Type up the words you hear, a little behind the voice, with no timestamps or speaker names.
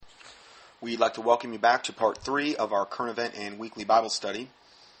We'd like to welcome you back to part 3 of our current event and weekly Bible study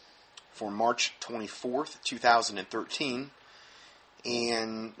for March 24th, 2013.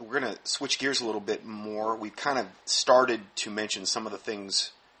 And we're going to switch gears a little bit more. We've kind of started to mention some of the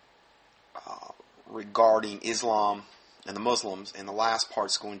things regarding Islam and the Muslims, and the last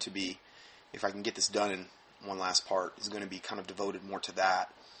part's going to be, if I can get this done in one last part, is going to be kind of devoted more to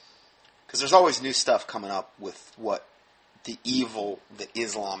that. Because there's always new stuff coming up with what the evil that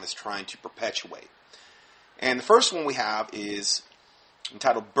Islam is trying to perpetuate. And the first one we have is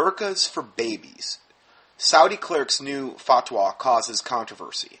entitled Burqas for Babies. Saudi cleric's new fatwa causes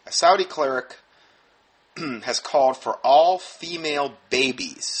controversy. A Saudi cleric has called for all female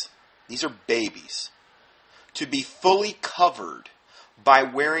babies, these are babies, to be fully covered by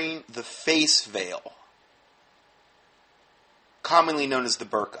wearing the face veil, commonly known as the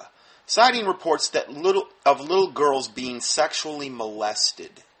burqa, citing reports that little girls being sexually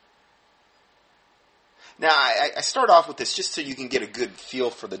molested. Now, I start off with this just so you can get a good feel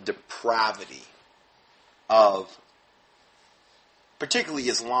for the depravity of particularly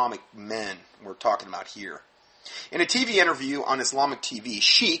Islamic men we're talking about here. In a TV interview on Islamic TV,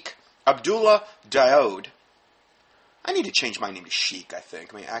 Sheikh Abdullah Daoud, I need to change my name to Sheikh, I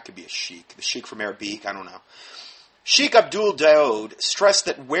think. I mean, I could be a Sheikh. The Sheikh from Arabic, I don't know. Sheikh Abdul Daoud stressed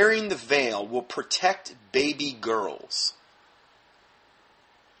that wearing the veil will protect baby girls.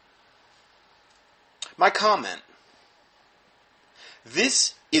 My comment: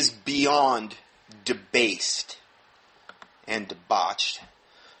 this is beyond debased and debauched.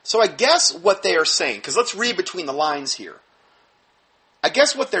 So I guess what they are saying, because let's read between the lines here. I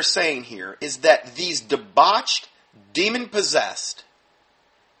guess what they're saying here is that these debauched, demon-possessed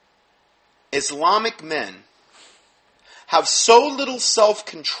Islamic men have so little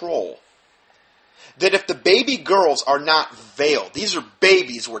self-control that if the baby girls are not veiled, these are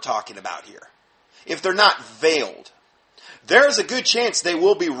babies we're talking about here, if they're not veiled, there is a good chance they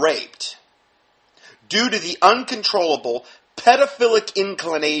will be raped due to the uncontrollable pedophilic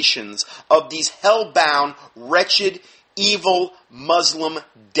inclinations of these hell-bound, wretched, evil Muslim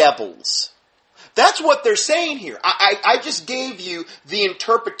devils. That's what they're saying here. I just gave you the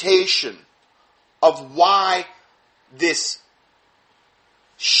interpretation of why this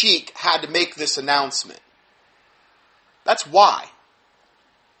sheikh had to make this announcement. That's why.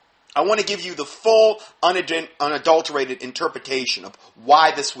 I want to give you the full, unadulterated interpretation of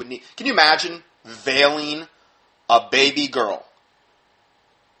why this would need. Can you imagine veiling a baby girl?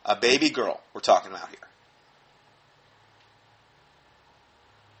 A baby girl we're talking about here.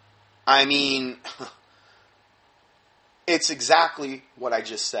 I mean, it's exactly what I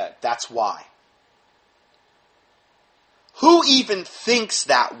just said. That's why. Who even thinks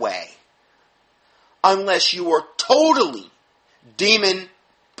that way unless you are totally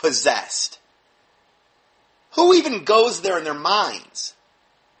demon-possessed? Who even goes there in their minds?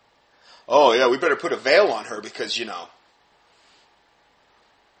 Oh, yeah, we better put a veil on her because, you know,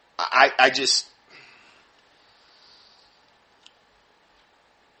 I just...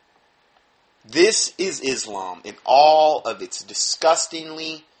 This is Islam in all of its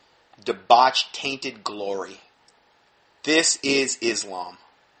disgustingly debauched, tainted glory. This is Islam.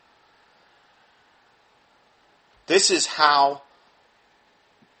 This is how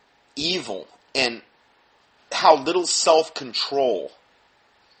evil and how little self-control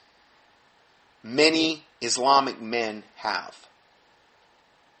many Islamic men have.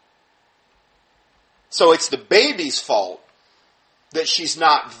 So it's the baby's fault that she's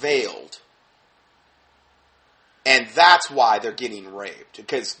not veiled. And that's why they're getting raped.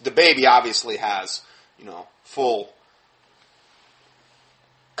 Because the baby obviously has, full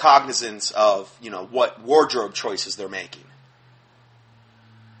cognizance of, what wardrobe choices they're making.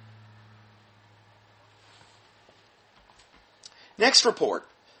 Next report.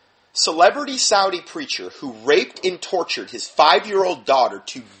 Celebrity Saudi preacher who raped and tortured his 5-year-old daughter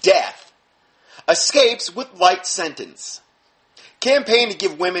to death escapes with light sentence. Campaign to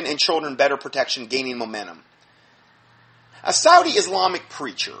give women and children better protection gaining momentum. A Saudi Islamic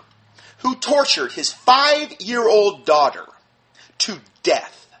preacher who tortured his 5-year-old daughter to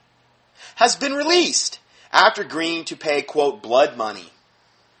death has been released after agreeing to pay, quote, blood money.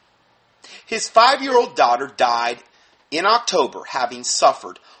 His 5-year-old daughter died in October, having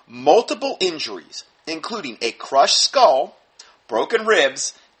suffered multiple injuries, including a crushed skull, broken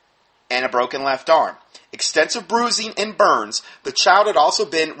ribs, and a broken left arm. Extensive bruising and burns. The child had also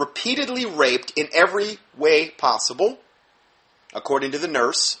been repeatedly raped in every way possible, according to the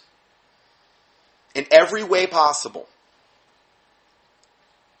nurse. In every way possible.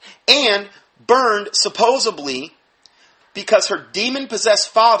 And burned supposedly because her demon-possessed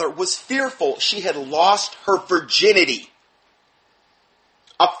father was fearful she had lost her virginity.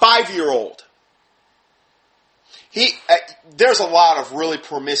 A 5-year-old. There's a lot of really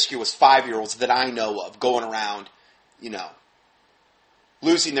promiscuous 5-year-olds that I know of going around,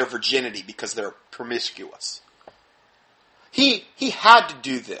 losing their virginity because they're promiscuous. He had to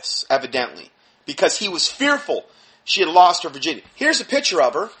do this, evidently, because he was fearful she had lost her virginity. Here's a picture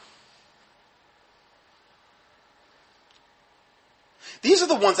of her. These are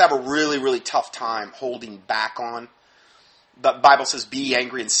the ones I have a really, really tough time holding back on. The Bible says, be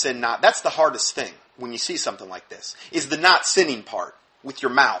angry and sin not. That's the hardest thing when you see something like this, is the not sinning part with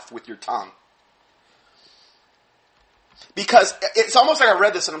your mouth, with your tongue. Because it's almost like I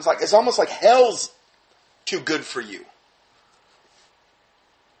read this and I was like, it's almost like hell's too good for you.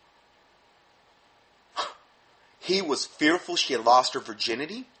 He was fearful she had lost her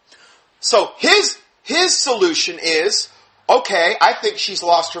virginity. So his solution is, okay, I think she's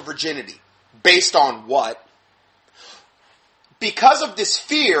lost her virginity. Based on what? Because of this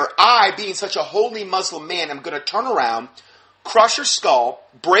fear, I, being such a holy Muslim man, am going to turn around, crush her skull,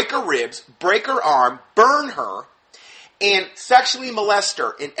 break her ribs, break her arm, burn her, and sexually molest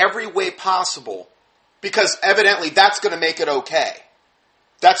her in every way possible. Because evidently that's going to make it okay.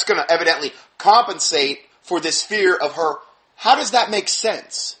 That's going to evidently compensate for this fear of her. How does that make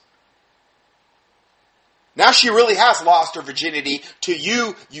sense? Now she really has lost her virginity to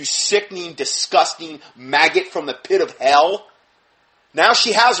you, you sickening, disgusting maggot from the pit of hell. Now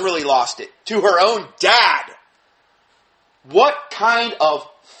she has really lost it to her own dad. What kind of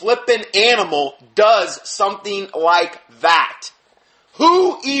flippin' animal does something like that?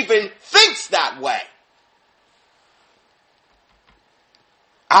 Who even thinks that way?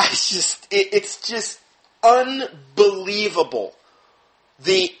 It's just unbelievable.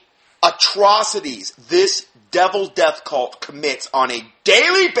 The atrocities this devil death cult commits on a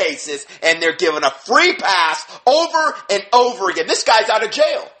daily basis, and they're given a free pass over and over again. This guy's out of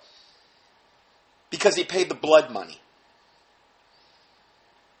jail because he paid the blood money.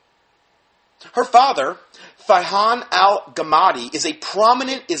 Her father, Faihan al-Gamadi, is a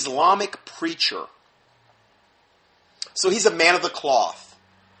prominent Islamic preacher. So he's a man of the cloth.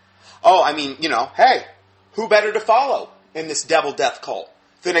 Oh, hey, who better to follow in this devil death cult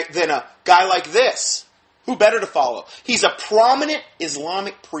than a guy like this? Who better to follow? He's a prominent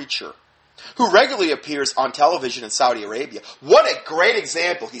Islamic preacher who regularly appears on television in Saudi Arabia. What a great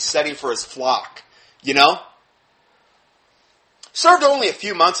example he's setting for his flock, Served only a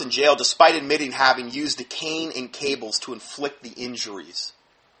few months in jail despite admitting having used a cane and cables to inflict the injuries.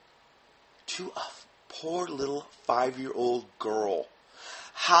 To a poor little 5-year-old girl.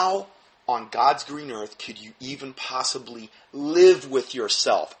 How on God's green earth could you even possibly live with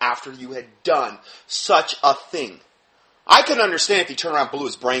yourself after you had done such a thing? I could understand if he turned around and blew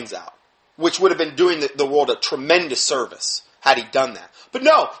his brains out, which would have been doing the world a tremendous service had he done that. But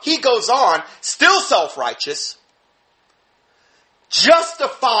no, he goes on, still self-righteous,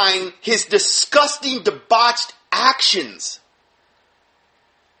 justifying his disgusting, debauched actions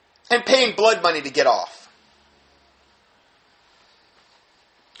and paying blood money to get off.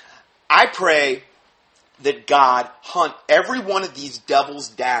 I pray that God hunt every one of these devils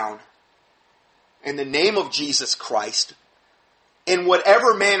down in the name of Jesus Christ in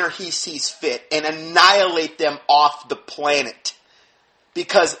whatever manner he sees fit and annihilate them off the planet.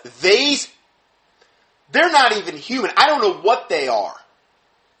 Because they're not even human. I don't know what they are.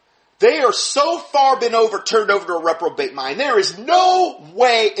 They are so far turned over to a reprobate mind. There is no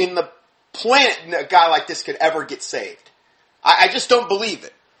way in the planet a guy like this could ever get saved. I just don't believe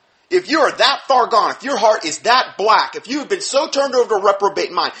it. If you are that far gone, if your heart is that black, if you have been so turned over to a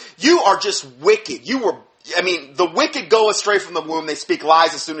reprobate mind, you are just wicked. The wicked go astray from the womb. They speak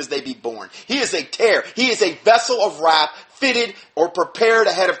lies as soon as they be born. He is a tear. He is a vessel of wrath, fitted or prepared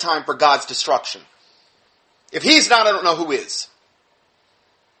ahead of time for God's destruction. If he's not, I don't know who is.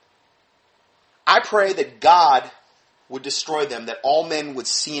 I pray that God would destroy them, that all men would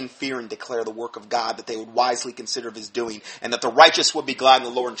see and fear and declare the work of God, that they would wisely consider of his doing, and that the righteous would be glad in the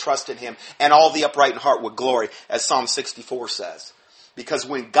Lord and trust in him, and all the upright in heart would glory, as Psalm 64 says. Because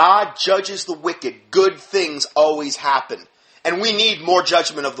when God judges the wicked, good things always happen. And we need more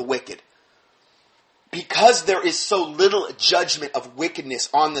judgment of the wicked. Because there is so little judgment of wickedness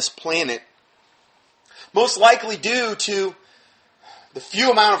on this planet, most likely due to the few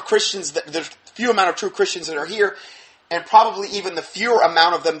amount of true Christians that are here, and probably even the fewer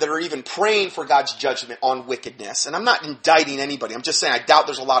amount of them that are even praying for God's judgment on wickedness. And I'm not indicting anybody. I'm just saying I doubt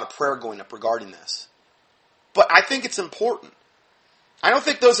there's a lot of prayer going up regarding this. But I think it's important. I don't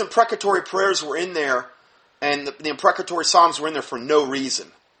think those imprecatory prayers were in there And the imprecatory Psalms were in there for no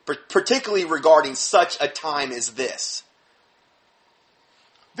reason, particularly regarding such a time as this.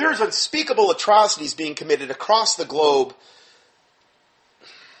 There's unspeakable atrocities being committed across the globe,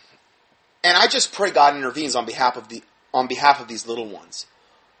 and I just pray God intervenes on behalf of these little ones,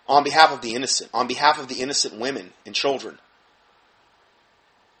 on behalf of the innocent, on behalf of the innocent women and children,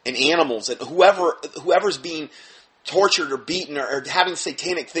 and animals, and whoever's being tortured or beaten or having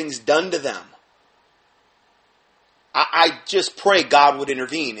satanic things done to them. I just pray God would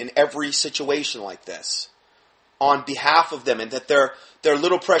intervene in every situation like this on behalf of them, and that their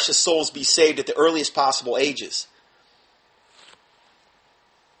little precious souls be saved at the earliest possible ages.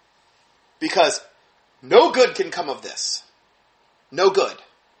 Because no good can come of this. No good.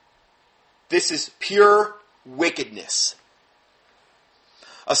 This is pure wickedness.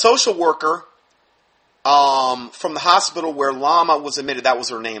 A social worker from the hospital where Lama was admitted, that was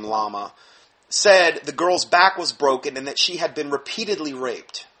her name, Lama, said the girl's back was broken and that she had been repeatedly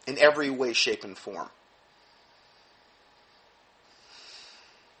raped in every way, shape, and form.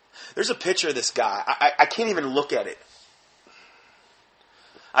 There's a picture of this guy. I can't even look at it.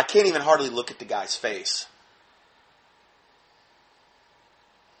 I can't even hardly look at the guy's face.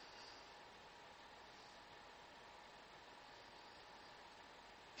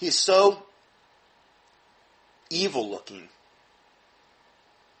 He is so evil looking.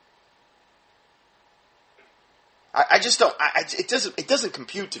 I just don't. It doesn't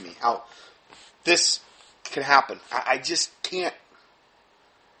compute to me how this can happen. I just can't.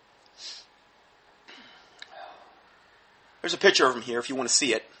 There's a picture of him here if you want to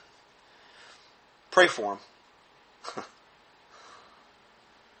see it. Pray for him.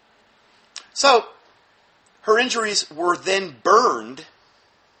 So, her injuries were then burned,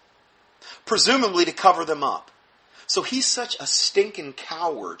 presumably to cover them up. So he's such a stinking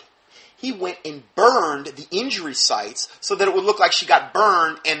coward. He went and burned the injury sites so that it would look like she got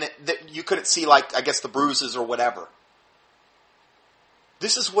burned and that you couldn't see, like, I guess, the bruises or whatever.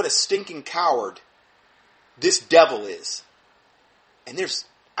 This is what a stinking coward this devil is. And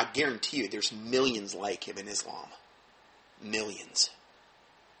I guarantee you, there's millions like him in Islam. Millions.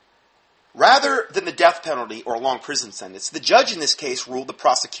 Rather than the death penalty or a long prison sentence, the judge in this case ruled the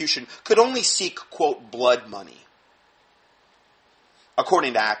prosecution could only seek, quote, blood money.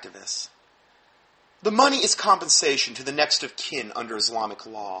 According to activists, the money is compensation to the next of kin under Islamic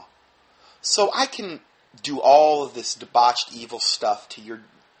law. So I can do all of this debauched evil stuff to your,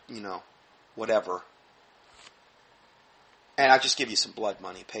 whatever. And I'll just give you some blood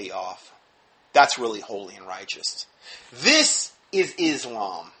money, pay you off. That's really holy and righteous. This is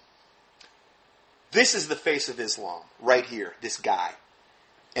Islam. This is the face of Islam, right here, this guy,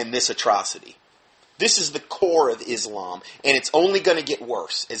 and this atrocity. This is the core of Islam, and it's only going to get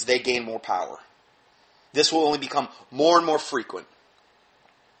worse as they gain more power. This will only become more and more frequent.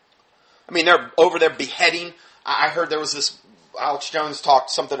 I mean, they're over there beheading. I heard there was this, Alex Jones talked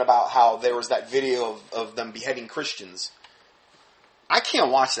something about how there was that video of them beheading Christians. I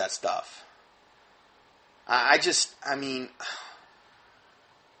can't watch that stuff.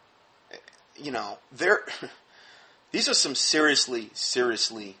 These are some seriously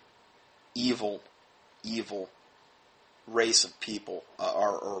evil race of people,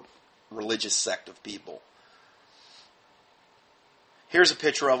 or religious sect of people. Here's a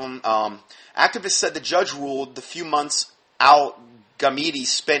picture of them. Activists said the judge ruled the few months Al-Ghamidi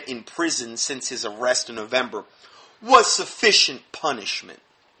spent in prison since his arrest in November was sufficient punishment.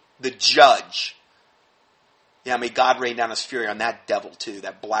 The judge. Yeah, may God rain down his fury on that devil too,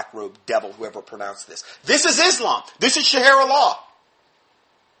 that black-robed devil, whoever pronounced this. This is Islam. This is Sharia law.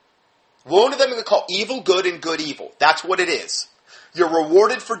 Woe to them that call evil good and good evil. That's what it is. You're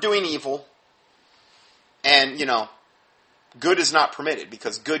rewarded for doing evil, and, good is not permitted,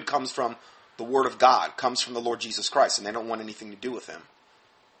 because good comes from the Word of God, comes from the Lord Jesus Christ, and they don't want anything to do with him.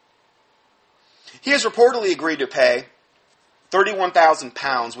 He has reportedly agreed to pay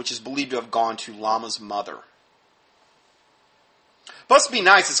 £31,000, which is believed to have gone to Lama's mother. Must be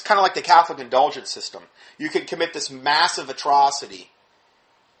nice. It's kind of like the Catholic indulgence system. You can commit this massive atrocity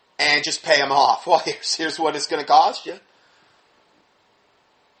and just pay them off. Well, here's what it's going to cost you.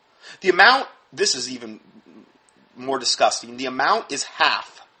 The amount, this is even more disgusting, the amount is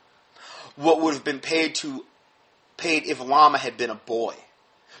half what would have been paid if Lama had been a boy.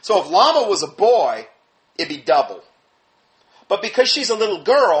 So if Lama was a boy, it'd be double. But because she's a little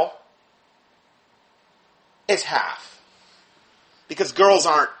girl, it's half. Because girls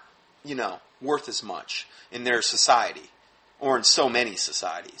aren't, worth as much in their society, or in so many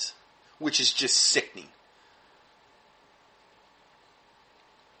societies, which is just sickening.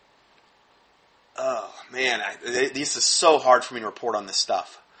 Oh, man, this is so hard for me to report on this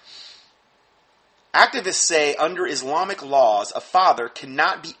stuff. Activists say under Islamic laws, a father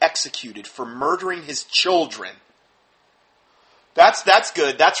cannot be executed for murdering his children. That's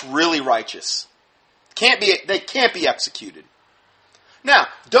good. That's really righteous. They can't be executed. Now,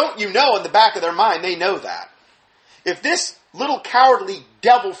 don't you know in the back of their mind they know that. If this little cowardly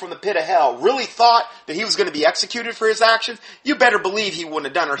devil from the pit of hell really thought that he was going to be executed for his actions, you better believe he wouldn't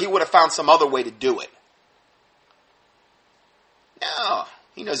have done it, or he would have found some other way to do it. No,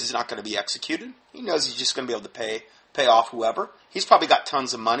 he knows he's not going to be executed. He knows he's just going to be able to pay off whoever. He's probably got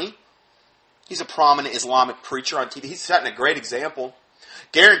tons of money. He's a prominent Islamic preacher on TV. He's setting a great example.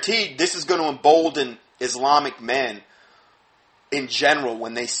 Guaranteed this is going to embolden Islamic men in general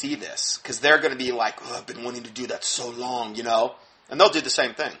when they see this. Because they're going to be like, oh, I've been wanting to do that so long, you know. And they'll do the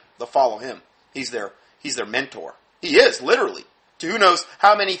same thing. They'll follow him. He's their mentor. He is, literally. To who knows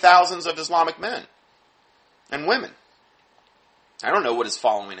how many thousands of Islamic men and women. I don't know what his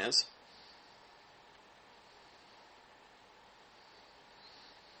following is.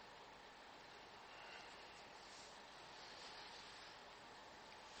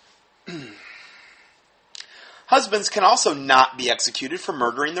 Husbands can also not be executed for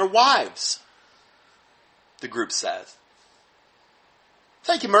murdering their wives, the group says.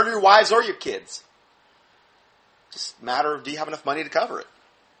 So you can murder your wives or your kids. Just a matter of, do you have enough money to cover it?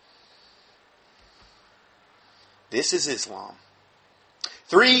 This is Islam.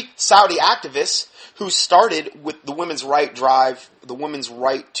 3 Saudi activists who started with the women's right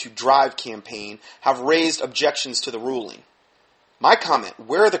to drive campaign have raised objections to the ruling. My comment,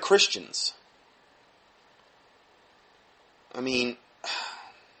 where are the Christians? I mean,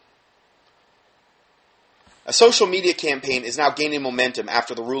 a social media campaign is now gaining momentum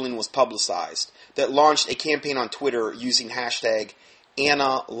after the ruling was publicized that launched a campaign on Twitter using hashtag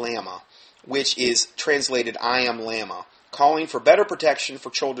 #AnnaLama, which is translated I am Lama, calling for better protection for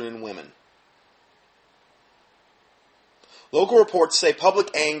children and women. Local reports say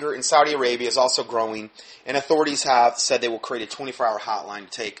public anger in Saudi Arabia is also growing, and authorities have said they will create a 24-hour hotline to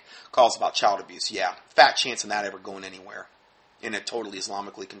take calls about child abuse. Yeah, fat chance of that ever going anywhere in a totally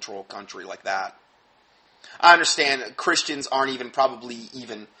Islamically controlled country like that. I understand Christians aren't probably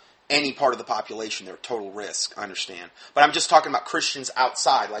even any part of the population. They're a total risk, I understand. But I'm just talking about Christians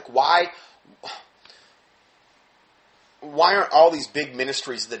outside. Like, why aren't all these big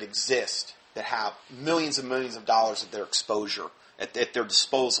ministries that exist, that have millions and millions of dollars of their exposure at their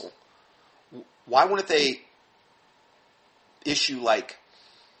disposal, why wouldn't they issue like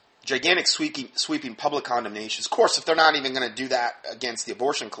gigantic sweeping public condemnations? Of course, if they're not even going to do that against the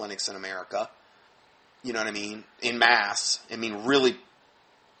abortion clinics in America, you know what I mean, en masse, I mean really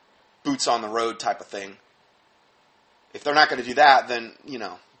boots on the road type of thing. If they're not going to do that, then, you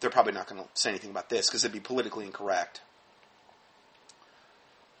know, they're probably not going to say anything about this because it'd be politically incorrect.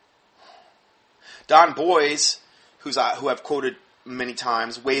 Don Boys, who I've quoted many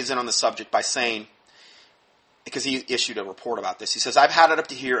times, weighs in on the subject by saying, because he issued a report about this, he says, I've had it up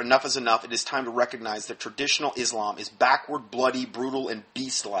to here. Enough is enough. It is time to recognize that traditional Islam is backward, bloody, brutal, and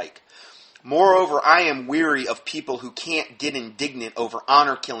beast-like. Moreover, I am weary of people who can't get indignant over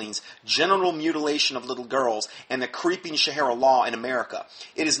honor killings, genital mutilation of little girls, and the creeping Sharia law in America.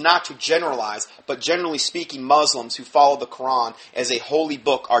 It is not to generalize, but generally speaking, Muslims who follow the Quran as a holy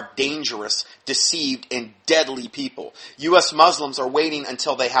book are dangerous, deceived, and deadly people. U.S. Muslims are waiting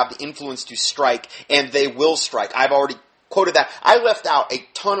until they have the influence to strike, and they will strike. I've already quoted that. I left out a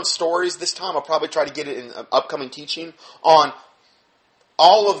ton of stories this time. I'll probably try to get it in an upcoming teaching on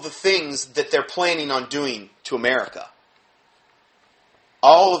all of the things that they're planning on doing to America.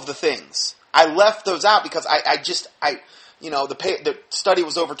 All of the things. I left those out because the study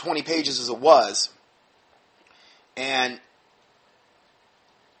was over 20 pages as it was. And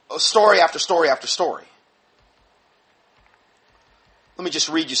story after story after story. Let me just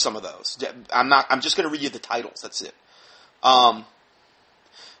read you some of those. I'm just going to read you the titles. That's it.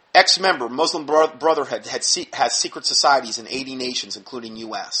 Ex-member, Muslim Brotherhood has secret societies in 80 nations, including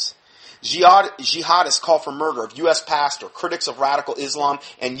U.S. Jihadists call for murder of U.S. pastor, critics of radical Islam,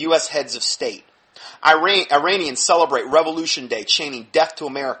 and U.S. heads of state. Iranians celebrate Revolution Day, chanting death to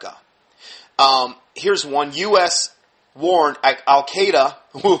America. Here's one. U.S. warned Al-Qaeda,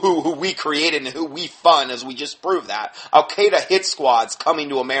 who we created and who we fund, as we just proved that. Al-Qaeda hit squads coming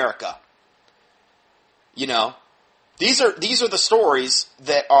to America. You know. These are the stories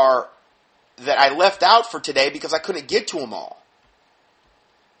that I left out for today because I couldn't get to them all.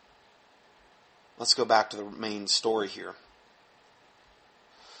 Let's go back to the main story here.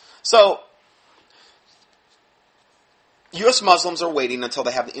 So, U.S. Muslims are waiting until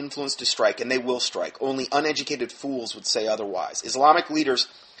they have the influence to strike, and they will strike. Only uneducated fools would say otherwise. Islamic leaders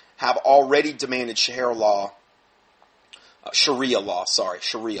have already demanded Sharia law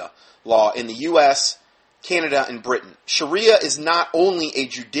in the U.S., Canada, and Britain. Sharia is not only a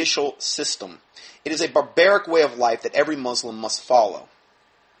judicial system, it is a barbaric way of life that every Muslim must follow.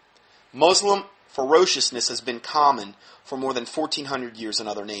 Muslim ferociousness has been common for more than 1,400 years in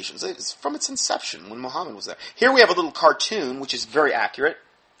other nations. It's from its inception, when Muhammad was there. Here we have a little cartoon, which is very accurate,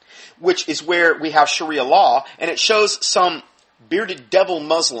 which is where we have Sharia law, and it shows some bearded devil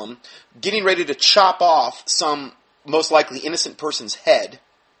Muslim getting ready to chop off some most likely innocent person's head.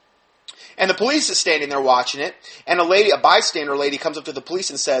 And the police is standing there watching it, and a bystander lady comes up to the police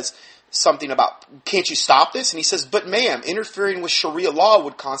and says something about, can't you stop this? And he says, but ma'am, interfering with Sharia law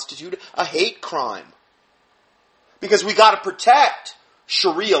would constitute a hate crime. Because we got to protect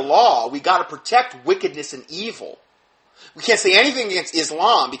Sharia law. We got to protect wickedness and evil. We can't say anything against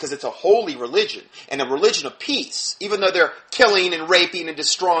Islam because it's a holy religion and a religion of peace, even though they're killing and raping and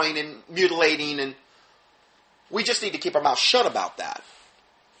destroying and mutilating, and we just need to keep our mouth shut about that.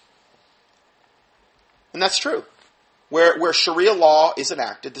 And that's true. Where Sharia law is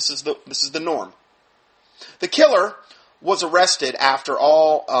enacted, this is the norm. The killer was arrested after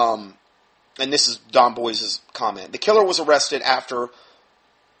all, and this is Don Boys' comment. The killer was arrested after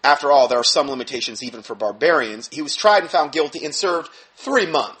all, there are some limitations even for barbarians. He was tried and found guilty and served 3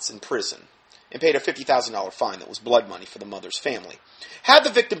 months in prison and paid a $50,000 fine that was blood money for the mother's family. Had the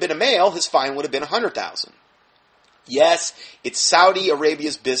victim been a male, his fine would have been $100,000. Yes, it's Saudi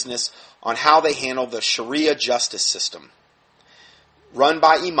Arabia's business on how they handle the Sharia justice system, run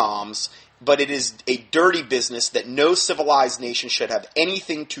by imams, but it is a dirty business that no civilized nation should have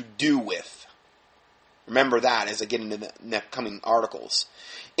anything to do with. Remember that as I get into the coming articles.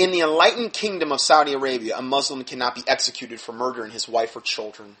 In the enlightened kingdom of Saudi Arabia, a Muslim cannot be executed for murdering his wife or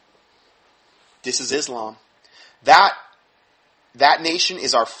children. This is Islam. That nation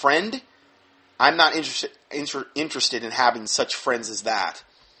is our friend. I'm not interested in having such friends as that.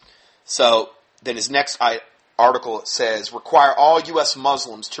 So then his next article says, require all U.S.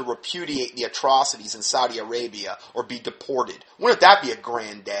 Muslims to repudiate the atrocities in Saudi Arabia or be deported. Wouldn't that be a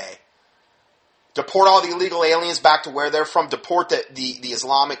grand day? Deport all the illegal aliens back to where they're from. Deport the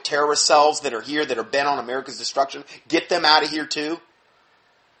Islamic terrorist cells that are here, that are bent on America's destruction. Get them out of here too.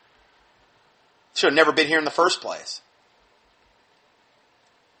 Should have never been here in the first place.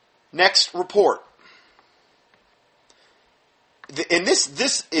 Next report. And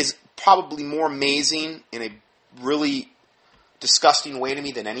this is probably more amazing in a really disgusting way to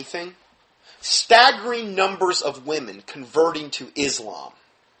me than anything. Staggering numbers of women converting to Islam.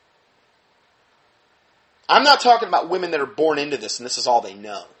 I'm not talking about women that are born into this and this is all they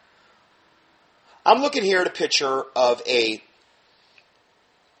know. I'm looking here at a picture of a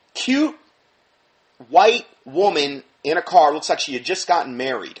cute white woman in a car. Looks like she had just gotten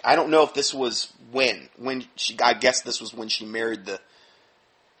married. I don't know if this was I guess this was when she married the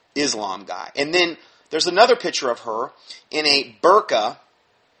Islam guy. And then there's another picture of her in a burqa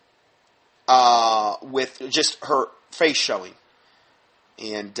with just her face showing.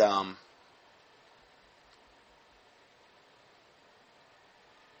 And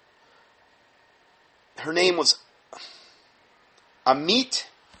her name was Amit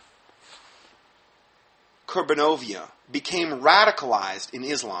Kurbanovia, became radicalized in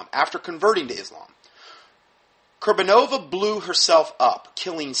Islam after converting to Islam. Kurbanova blew herself up,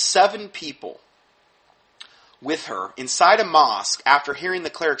 killing 7 people with her inside a mosque after hearing the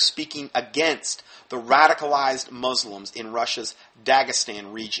cleric speaking against the radicalized Muslims in Russia's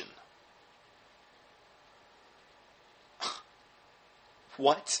Dagestan region.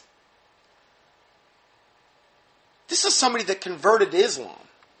 What? This is somebody that converted to Islam.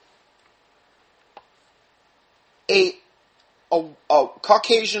 A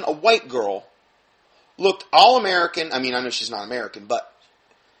Caucasian, a white girl, looked all American. I mean, I know she's not American, but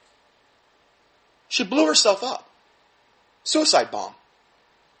she blew herself up. Suicide bomb.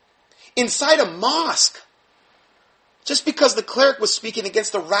 Inside a mosque. Just because the cleric was speaking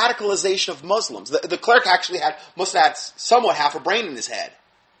against the radicalization of Muslims. The cleric actually must have had somewhat half a brain in his head.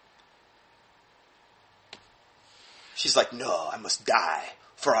 She's like, no, I must die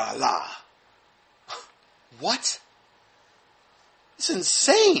for Allah. What? It's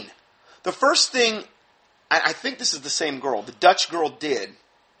insane. The first thing, I think this is the same girl, the Dutch girl did,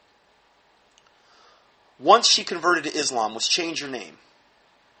 once she converted to Islam, was change her name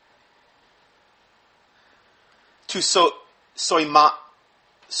to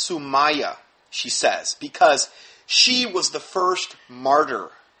Sumaya, she says, because she was the first martyr.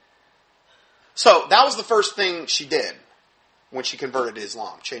 So that was the first thing she did. when she converted to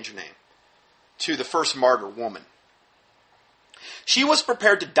Islam, changed her name, to the first martyr woman. She was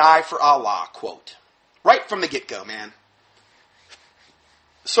prepared to die for Allah, quote. Right from the get-go, man.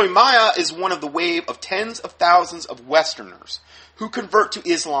 Sumayyah is one of the wave of tens of thousands of Westerners who convert to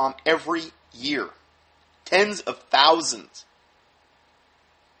Islam every year. Tens of thousands.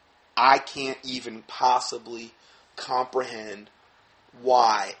 I can't even possibly comprehend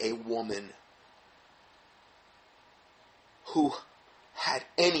why a woman who had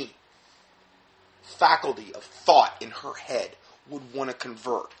any faculty of thought in her head would want to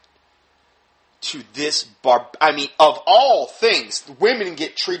convert to this of all things, women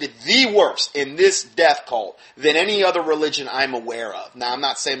get treated the worst in this death cult than any other religion I'm aware of. Now, I'm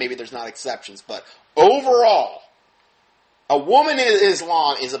not saying maybe there's not exceptions, but overall, a woman in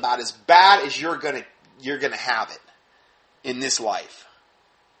Islam is about as bad as you're gonna have it in this life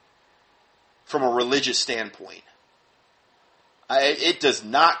from a religious standpoint. It does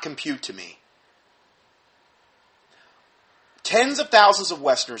not compute to me. Tens of thousands of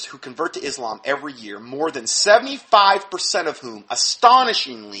Westerners who convert to Islam every year, more than 75% of whom,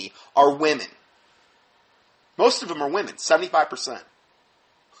 astonishingly, are women. Most of them are women, 75%.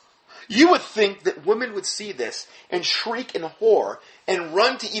 You would think that women would see this and shriek in horror and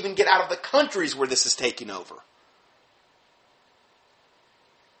run to even get out of the countries where this is taking over.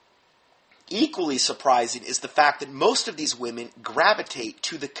 Equally surprising is the fact that most of these women gravitate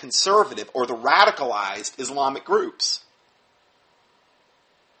to the conservative or the radicalized Islamic groups.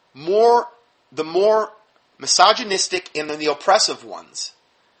 The more misogynistic and the oppressive ones,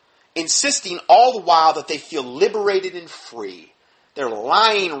 insisting all the while that they feel liberated and free. They're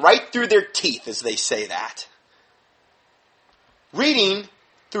lying right through their teeth as they say that. Reading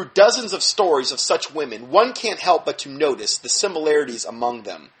through dozens of stories of such women, one can't help but to notice the similarities among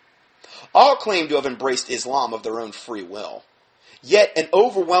them. All claim to have embraced Islam of their own free will. Yet an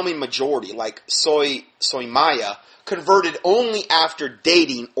overwhelming majority, like Sumayyah, converted only after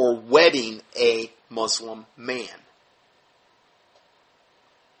dating or wedding a Muslim man.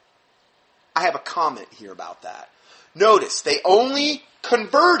 I have a comment here about that. Notice, they only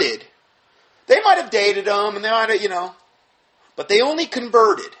converted. They might have dated them, and they might have, but they only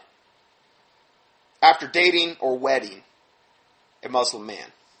converted after dating or wedding a Muslim man.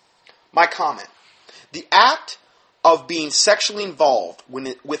 My comment. The act of being sexually involved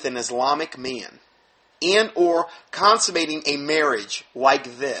with an Islamic man and or consummating a marriage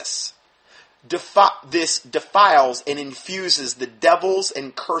like this defiles and infuses the devils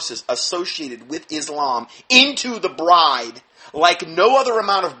and curses associated with Islam into the bride like no other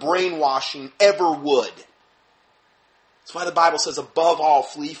amount of brainwashing ever would. That's why the Bible says, above all,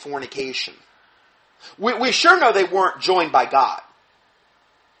 flee fornication. We sure know they weren't joined by God.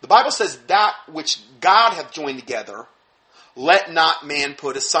 The Bible says that which God hath joined together, let not man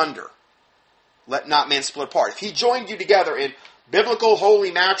put asunder. Let not man split apart. If he joined you together in biblical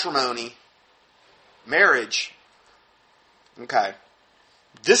holy matrimony, marriage, okay,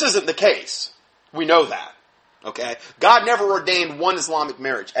 this isn't the case. We know that, okay? God never ordained one Islamic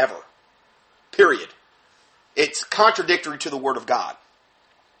marriage, ever. Period. It's contradictory to the Word of God.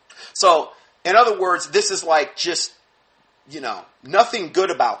 So, in other words, this is like just, nothing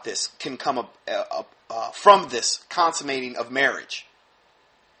good about this can come from this consummating of marriage.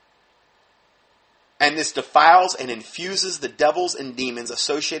 And this defiles and infuses the devils and demons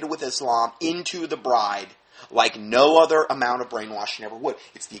associated with Islam into the bride like no other amount of brainwashing ever would.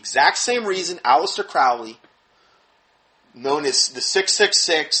 It's the exact same reason Aleister Crowley, known as the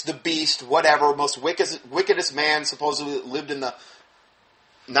 666, the Beast, whatever, most wickedest man supposedly lived in the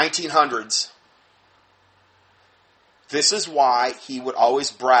 1900s. This is why he would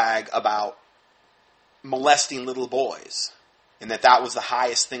always brag about molesting little boys. And that was the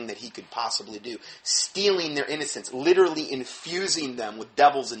highest thing that he could possibly do. Stealing their innocence. Literally infusing them with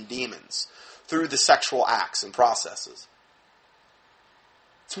devils and demons through the sexual acts and processes.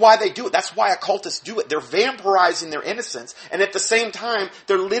 That's why they do it. That's why occultists do it. They're vampirizing their innocence. And at the same time,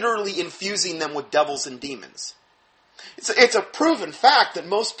 they're literally infusing them with devils and demons. It's a proven fact that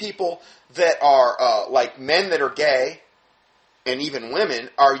most people that are like men that are gay, and even women,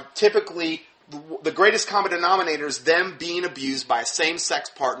 are typically, the greatest common denominator is them being abused by a same-sex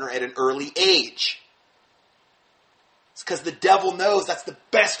partner at an early age. It's because the devil knows that's the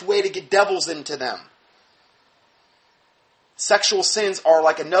best way to get devils into them. Sexual sins are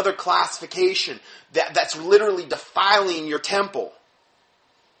like another classification that's literally defiling your temple,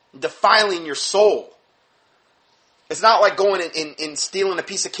 defiling your soul. It's not like going and stealing a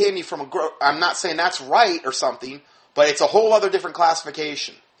piece of candy from I'm not saying that's right or something, but it's a whole other different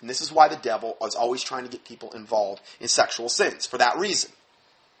classification. And this is why the devil is always trying to get people involved in sexual sins, for that reason.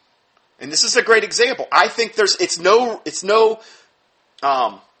 And this is a great example. I think it's no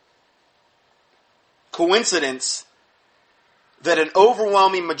coincidence that an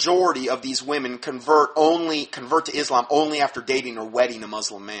overwhelming majority of these women convert to Islam only after dating or wedding a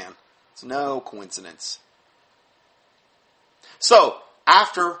Muslim man. It's no coincidence. So,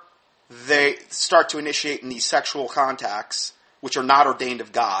 after they start to initiate in these sexual contacts, which are not ordained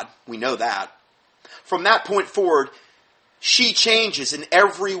of God, we know that, from that point forward, she changes in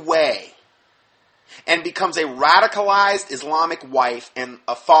every way and becomes a radicalized Islamic wife and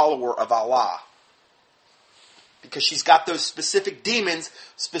a follower of Allah. Because she's got those specific demons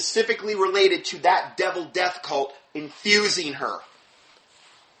specifically related to that devil death cult infusing her.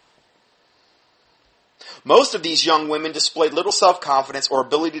 Most of these young women displayed little self-confidence or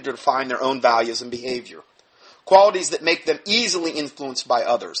ability to define their own values and behavior. Qualities that make them easily influenced by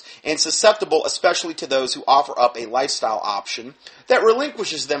others, and susceptible especially to those who offer up a lifestyle option that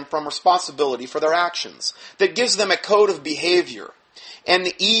relinquishes them from responsibility for their actions, that gives them a code of behavior, and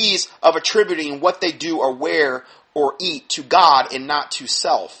the ease of attributing what they do or wear or eat to God and not to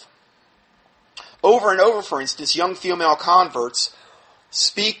self. Over and over, for instance, young female converts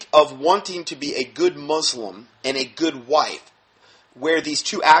speak of wanting to be a good Muslim and a good wife, where these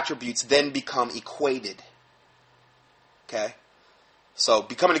two attributes then become equated. Okay? So,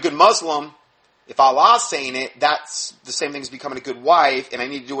 becoming a good Muslim, if Allah's saying it, that's the same thing as becoming a good wife, and I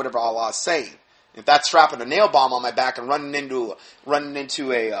need to do whatever Allah is saying. If that's strapping a nail bomb on my back and running into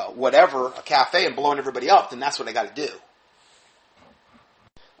a cafe and blowing everybody up, then that's what I got to do.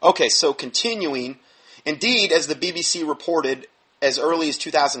 Okay, so continuing, indeed, as the BBC reported as early as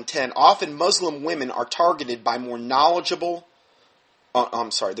 2010, often Muslim women are targeted by more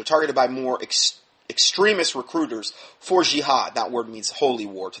extremist recruiters for jihad. That word means holy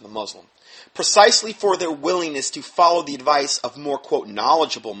war to the Muslim. Precisely for their willingness to follow the advice of more, quote,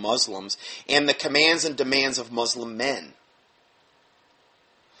 knowledgeable Muslims and the commands and demands of Muslim men.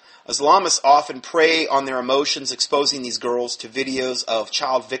 Islamists often prey on their emotions, exposing these girls to videos of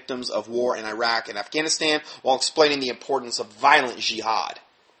child victims of war in Iraq and Afghanistan while explaining the importance of violent jihad.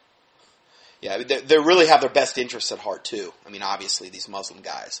 Yeah, they really have their best interests at heart, too. I mean, obviously, these Muslim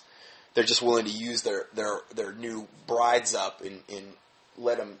guys. They're just willing to use their new brides up and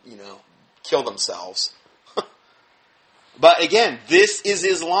let them, kill themselves. But again, this is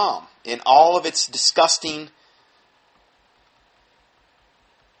Islam in all of its disgusting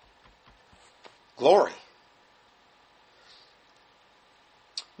glory.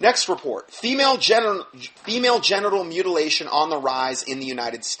 Next report. Female genital mutilation on the rise in the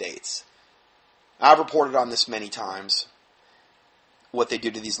United States. I've reported on this many times, what they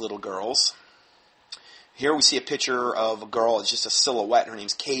do to these little girls. Here we see a picture of a girl, it's just a silhouette. Her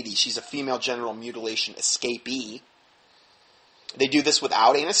name's Katie. She's a female genital mutilation escapee. They do this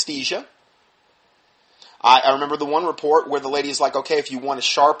without anesthesia. I remember the one report where the lady's like, okay, if you want a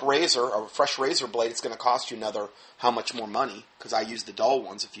sharp razor or a fresh razor blade, it's going to cost you another how much more money, because I use the dull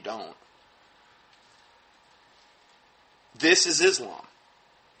ones if you don't. This is Islam,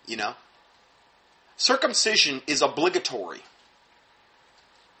 Circumcision is obligatory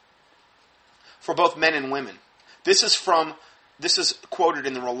for both men and women. This is quoted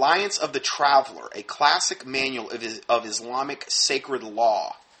in the Reliance of the Traveler, a classic manual of Islamic sacred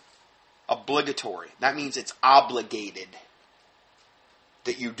law. Obligatory. That means it's obligated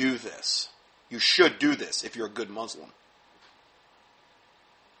that you do this. You should do this if you're a good Muslim.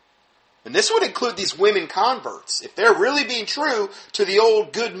 And this would include these women converts. If they're really being true to the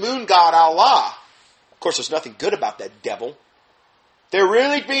old good moon god Allah. Of course, there's nothing good about that devil. They're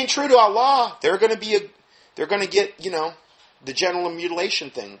really being true to Allah. They're going to get, the genital mutilation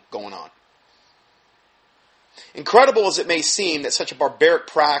thing going on. Incredible as it may seem that such a barbaric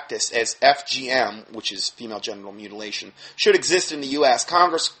practice as FGM, which is female genital mutilation, should exist in the U.S.,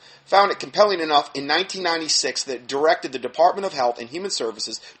 Congress found it compelling enough in 1996 that it directed the Department of Health and Human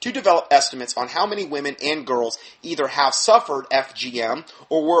Services to develop estimates on how many women and girls either have suffered FGM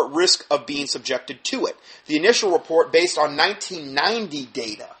or were at risk of being subjected to it. The initial report, based on 1990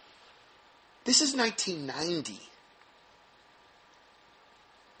 data. This is 1990.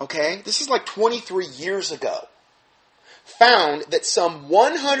 Okay? This is like 23 years ago. Found that some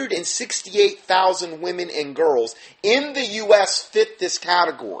 168,000 women and girls in the U.S. fit this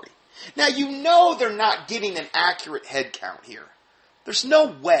category. Now, they're not getting an accurate head count here. There's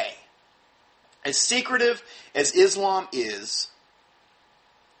no way. As secretive as Islam is,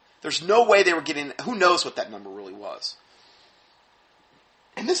 there's no way they were getting... Who knows what that number really was?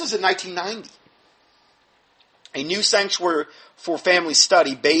 And this is in 1990. A new sanctuary for family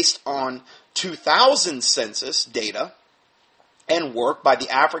study based on 2000 census data and work by the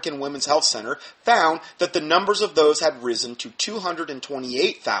African Women's Health Center found that the numbers of those had risen to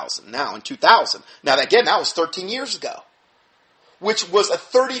 228,000 now in 2000. Now, again, that was 13 years ago, which was a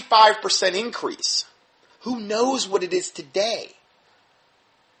 35% increase. Who knows what it is today?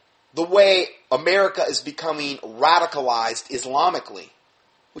 The way America is becoming radicalized Islamically,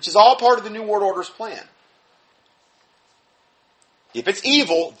 which is all part of the New World Order's plan. If it's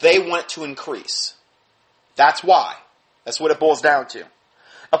evil, they want it to increase. That's why. That's what it boils down to.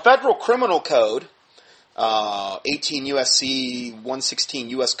 A federal criminal code, 18 U.S.C. 116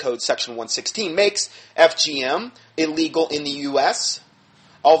 U.S. Code Section 116, makes FGM illegal in the U.S.,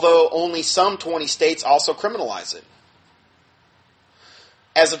 although only some 20 states also criminalize it.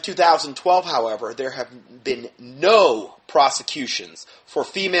 As of 2012, however, there have been no prosecutions for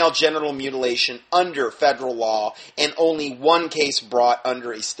female genital mutilation under federal law and only one case brought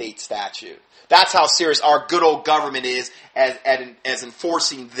under a state statute. That's how serious our good old government is as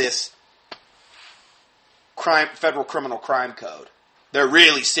enforcing this federal criminal crime code. They're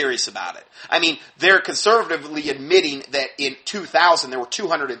really serious about it. I mean, they're conservatively admitting that in 2000 there were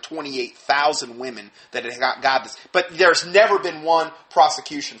 228,000 women that had got this. But there's never been one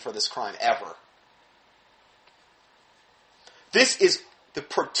prosecution for this crime, ever. This is the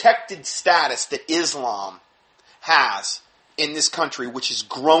protected status that Islam has in this country, which is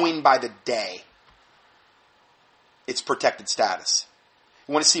growing by the day. It's protected status.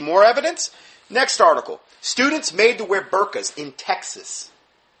 You want to see more evidence? Next article. Students made to wear burqas in Texas.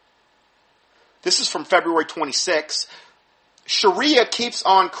 This is from February 26. Sharia keeps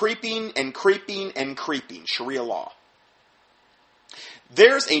on creeping and creeping and creeping. Sharia law.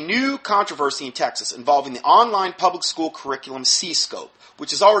 There's a new controversy in Texas involving the online public school curriculum C-Scope,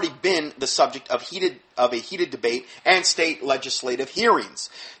 which has already been the subject of a heated debate and state legislative hearings.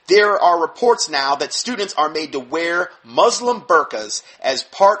 There are reports now that students are made to wear Muslim burqas as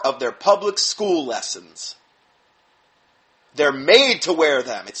part of their public school lessons. They're made to wear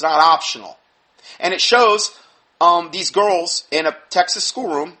them. It's not optional. And it shows these girls in a Texas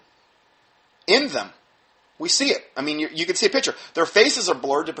schoolroom in them. We see it. I mean, you can see a picture. Their faces are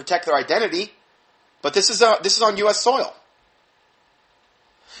blurred to protect their identity, but this is on U.S. soil.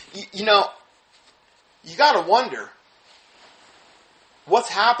 You know, you got to wonder what's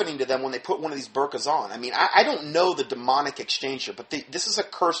happening to them when they put one of these burqas on. I mean, I don't know the demonic exchange here, but this is a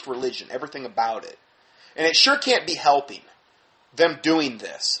cursed religion, everything about it. And it sure can't be helping them doing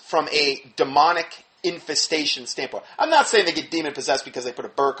this from a demonic infestation standpoint. I'm not saying they get demon-possessed because they put a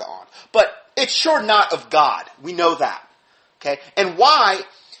burqa on, but it's sure not of God. We know that. Okay? And why,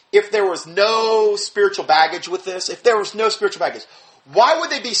 if there was no spiritual baggage with this, why would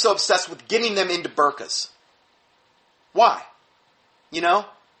they be so obsessed with getting them into burqas? Why? You know?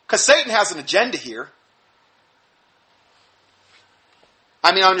 Because Satan has an agenda here.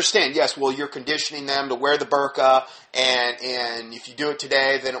 I mean, I understand, yes, well, you're conditioning them to wear the burqa, and if you do it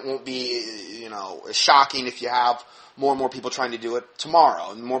today, then it won't be, you know, as shocking if you have more and more people trying to do it tomorrow,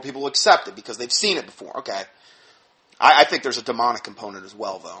 and more people will accept it because they've seen it before. Okay. I think there's a demonic component as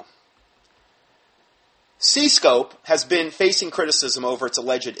well, though. C-Scope has been facing criticism over its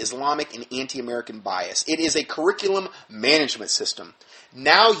alleged Islamic and anti-American bias. It is a curriculum management system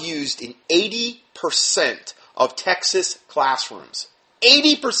now used in 80% of Texas classrooms.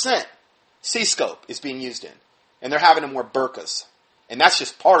 80% C-Scope is being used in. And they're having them wear burqas. And that's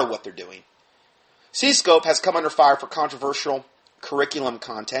just part of what they're doing. C-Scope has come under fire for controversial curriculum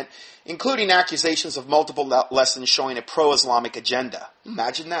content, including accusations of multiple lessons showing a pro-Islamic agenda.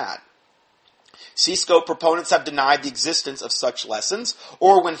 Imagine that. C-Scope proponents have denied the existence of such lessons,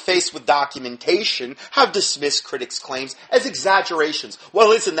 or when faced with documentation, have dismissed critics' claims as exaggerations.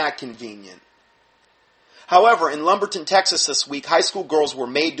 Well, isn't that convenient? However, in Lumberton, Texas this week, high school girls were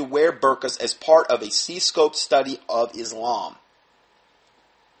made to wear burqas as part of a C-Scope study of Islam.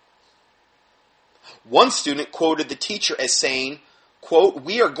 One student quoted the teacher as saying, quote,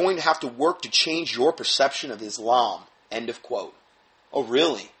 "We are going to have to work to change your perception of Islam," end of quote. Oh,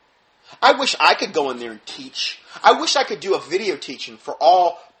 really? I wish I could go in there and teach. I wish I could do a video teaching for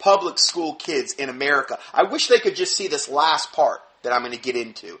all public school kids in America. I wish they could just see this last part that I'm going to get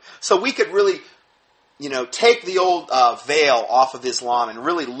into. So we could really, you know, take the old veil off of Islam and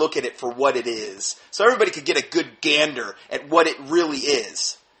really look at it for what it is. So everybody could get a good gander at what it really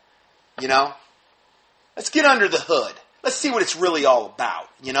is. You know? Let's get under the hood. Let's see what it's really all about,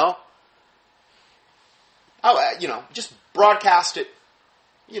 you know? Just broadcast it,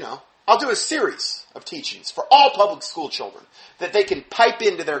 you know. I'll do a series of teachings for all public school children that they can pipe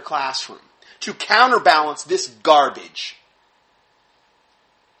into their classroom to counterbalance this garbage.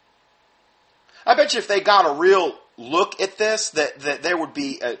 I bet you if they got a real look at this, that there would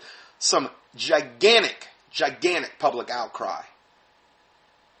be some gigantic public outcry.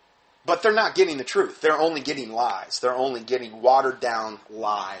 But they're not getting the truth. They're only getting lies. They're only getting watered down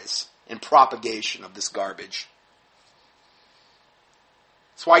lies and propagation of this garbage.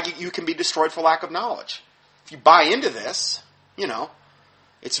 That's why you can be destroyed for lack of knowledge. If you buy into this,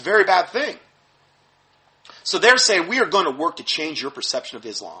 it's a very bad thing. So they're saying, we are going to work to change your perception of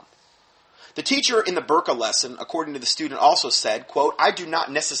Islam. The teacher in the burqa lesson, according to the student, also said, quote, I do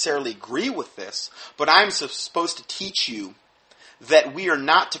not necessarily agree with this, but I'm supposed to teach you that we are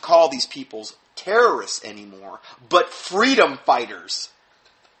not to call these peoples terrorists anymore, but freedom fighters.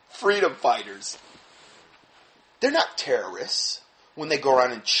 Freedom fighters. They're not terrorists when they go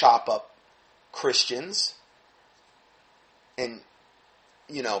around and chop up Christians and,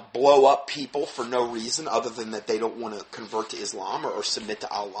 blow up people for no reason other than that they don't want to convert to Islam or submit to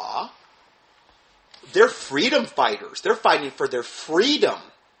Allah. They're freedom fighters. They're fighting for their freedom.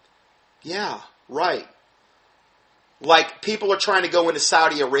 Yeah, right. Like people are trying to go into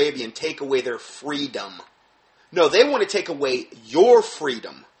Saudi Arabia and take away their freedom. No, they want to take away your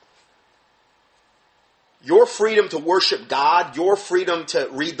freedom. Your freedom to worship God. Your freedom to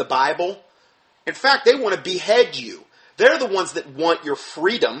read the Bible. In fact, they want to behead you. They're the ones that want your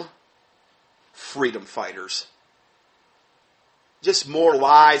freedom. Freedom fighters. Just more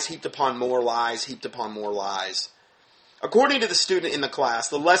lies, heaped upon more lies, heaped upon more lies. According to the student in the class,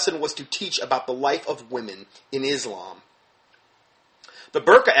 the lesson was to teach about the life of women in Islam. The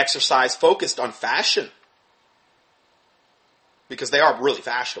burqa exercise focused on fashion. Because they are really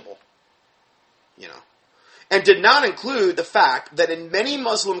fashionable. And did not include the fact that in many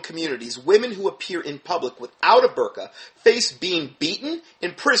Muslim communities, women who appear in public without a burqa face being beaten,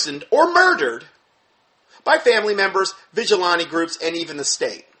 imprisoned, or murdered by family members, vigilante groups, and even the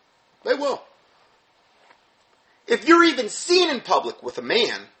state. They will. If you're even seen in public with a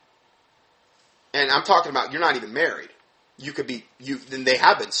man, and I'm talking about you're not even married, then they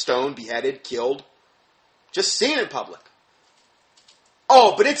have been stoned, beheaded, killed, just seen in public.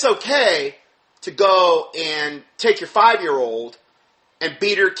 Oh, but it's okay to go and take your 5-year-old and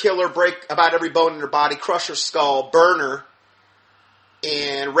beat her, kill her, break about every bone in her body, crush her skull, burn her,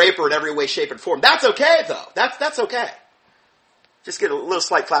 and rape her in every way, shape, and form. That's okay, though. That's okay. Just get a little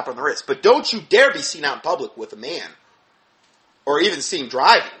slight clap on the wrist. But don't you dare be seen out in public with a man. Or even seen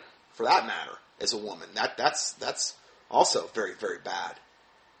driving, for that matter, as a woman. That's also very, very bad.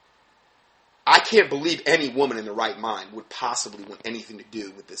 I can't believe any woman in their right mind would possibly want anything to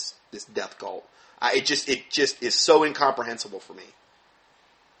do with this death cult. It just is so incomprehensible for me.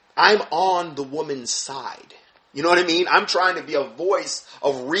 I'm on the woman's side. You know what I mean? I'm trying to be a voice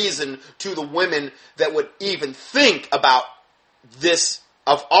of reason to the women that would even think about this,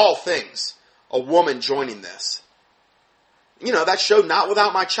 of all things, a woman joining this. That show Not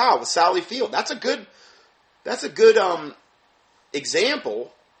Without My Child with Sally Field. That's a good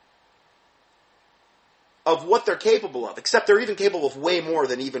example of what they're capable of. Except they're even capable of way more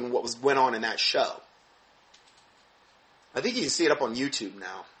than even what went on in that show. I think you can see it up on YouTube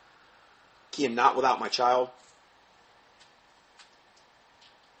now. Key in Not Without My Child.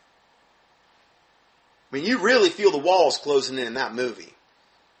 I mean, you really feel the walls closing in that movie.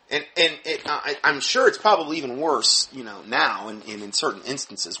 And I'm sure it's probably even worse, now, and in certain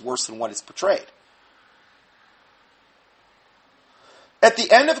instances, worse than what is portrayed. At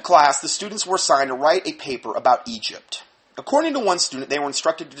the end of the class, the students were assigned to write a paper about Egypt. According to one student, they were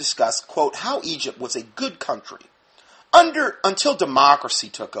instructed to discuss, quote, how Egypt was a good country until democracy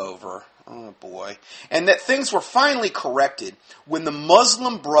took over. Oh boy. And that things were finally corrected when the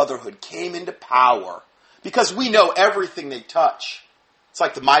Muslim Brotherhood came into power. Because we know everything they touch. It's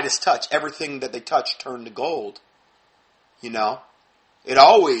like the Midas touch. Everything that they touch turned to gold. It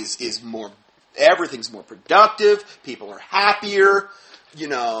always is more, everything's more productive. People are happier.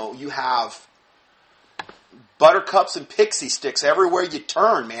 You have buttercups and pixie sticks everywhere you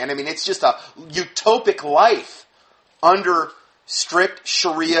turn, man. I mean, it's just a utopic life under strict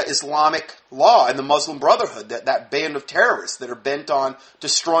Sharia Islamic law and the Muslim Brotherhood, that band of terrorists that are bent on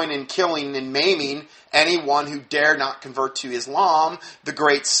destroying and killing and maiming anyone who dare not convert to Islam, the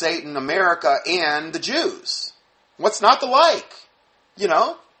great Satan, America, and the Jews. What's not to like?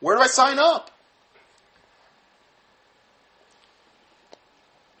 Where do I sign up?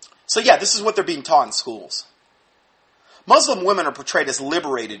 So yeah, this is what they're being taught in schools. Muslim women are portrayed as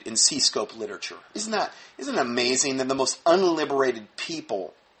liberated in C-scope literature. Isn't it amazing that the most unliberated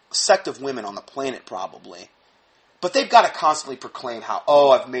sect of women on the planet probably, But they've got to constantly proclaim how,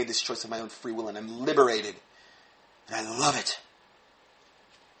 oh, I've made this choice of my own free will and I'm liberated. And I love it.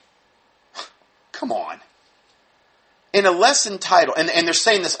 Come on. In a lesson titled, and they're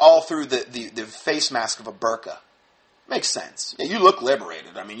saying this all through the face mask of a burqa. Makes sense. Yeah, you look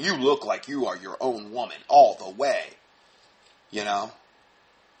liberated. I mean, you look like you are your own woman all the way. You know?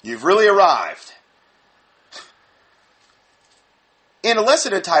 You've really arrived. In a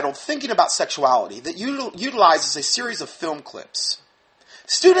lesson entitled Thinking About Sexuality that utilizes a series of film clips,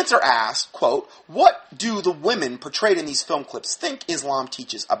 students are asked, quote, what do the women portrayed in these film clips think Islam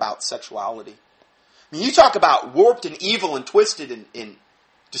teaches about sexuality? I mean, you talk about warped and evil and twisted and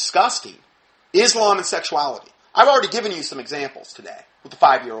disgusting. Islam and sexuality. I've already given you some examples today with the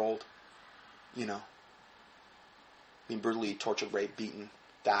 5-year-old, you know, being brutally tortured, raped, beaten,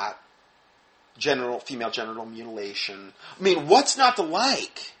 that. Female genital mutilation. I mean, what's not to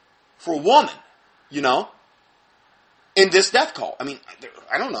like for a woman, you know, in this death cult? I mean,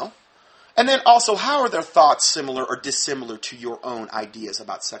 I don't know. And then also, how are their thoughts similar or dissimilar to your own ideas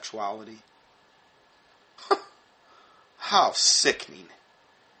about sexuality? How sickening.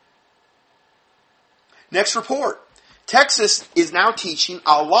 Next report. Texas is now teaching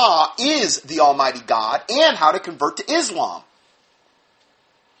Allah is the Almighty God and how to convert to Islam.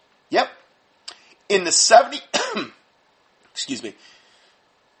 Yep. In the excuse me.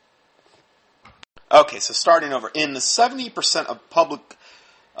 Okay, so starting over. In the 70%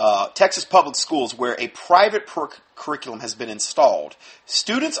 of Texas public schools where a private curriculum has been installed,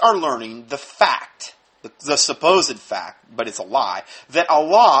 students are learning the fact, the supposed fact, but it's a lie, that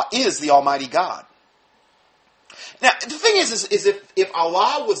Allah is the Almighty God. Now, the thing is if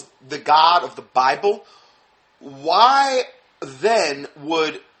Allah was the God of the Bible, why then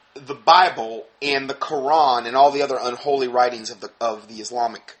would the Bible and the Quran and all the other unholy writings of the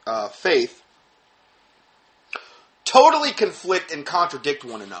Islamic faith totally conflict and contradict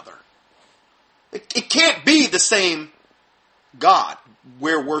one another? It can't be the same God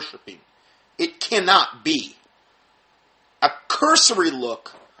we're worshiping. It cannot be. A Cliff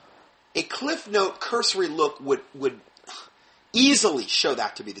Note cursory look would easily show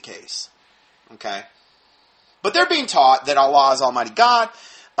that to be the case. Okay? But they're being taught that Allah is Almighty God,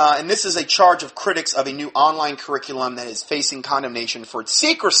 and this is a charge of critics of a new online curriculum that is facing condemnation for its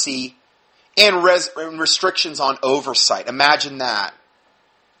secrecy and restrictions on oversight. Imagine that.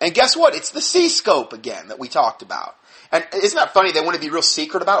 And guess what? It's the C-scope again that we talked about. And isn't that funny? They want to be real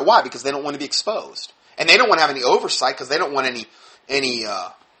secret about it. Why? Because they don't want to be exposed. And they don't want to have any oversight because they don't want any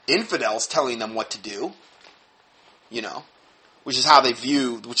infidels telling them what to do. You know, which is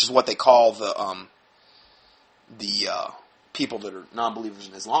what they call the people that are non-believers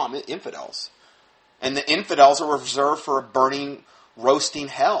in Islam, infidels. And the infidels are reserved for a burning, roasting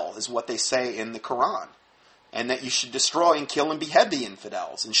hell, is what they say in the Quran. And that you should destroy and kill and behead the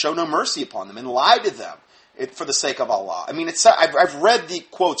infidels and show no mercy upon them and lie to them for the sake of Allah. I mean, I've read the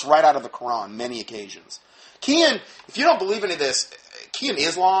quotes right out of the Quran many occasions. Key in, if you don't believe any of this, key in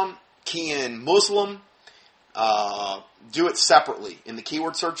Islam, key in Muslim, do it separately in the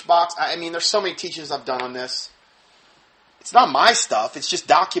keyword search box. I mean, there's so many teachings I've done on this. It's not my stuff. It's just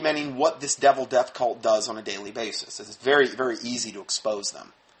documenting what this devil death cult does on a daily basis. It's very, very easy to expose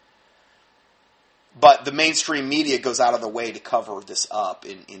them. But the mainstream media goes out of the way to cover this up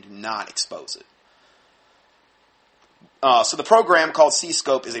and do not expose it. So the program called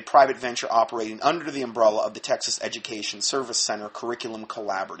C-Scope is a private venture operating under the umbrella of the Texas Education Service Center Curriculum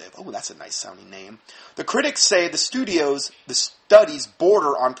Collaborative. Oh, that's a nice sounding name. The critics say the studies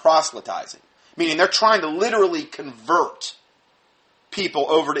border on proselytizing, meaning they're trying to literally convert people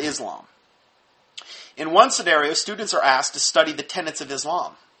over to Islam. In one scenario, students are asked to study the tenets of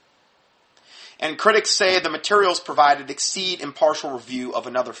Islam. And critics say the materials provided exceed impartial review of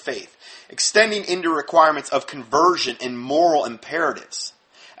another faith, extending into requirements of conversion and moral imperatives.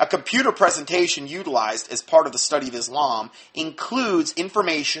 A computer presentation utilized as part of the study of Islam includes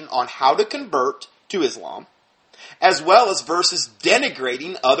information on how to convert to Islam, as well as verses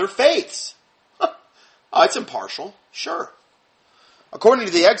denigrating other faiths. Oh, it's impartial, sure. According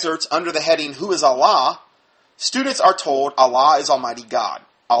to the excerpts under the heading, Who is Allah?, students are told Allah is Almighty God.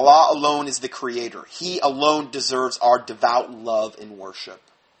 Allah alone is the Creator. He alone deserves our devout love and worship.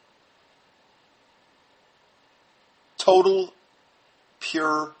 Total,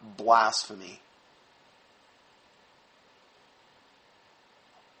 pure blasphemy.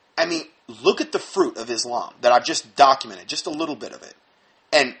 I mean, look at the fruit of Islam that I've just documented, just a little bit of it.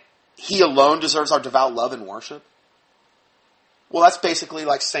 And He alone deserves our devout love and worship? Well, that's basically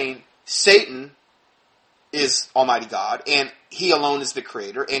like saying Satan is Almighty God, and He alone is the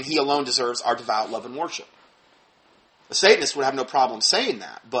Creator, and He alone deserves our devout love and worship. A Satanist would have no problem saying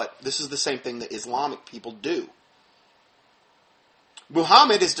that, but this is the same thing that Islamic people do.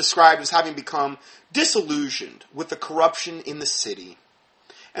 Muhammad is described as having become disillusioned with the corruption in the city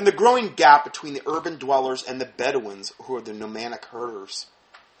and the growing gap between the urban dwellers and the Bedouins, who are the nomadic herders.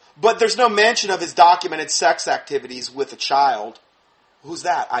 But there's no mention of his documented sex activities with a child. Who's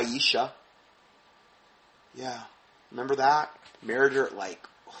that? Aisha. Yeah. Remember that? Married her at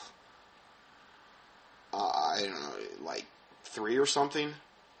I don't know, 3 or something.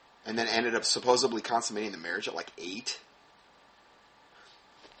 And then ended up supposedly consummating the marriage at 8.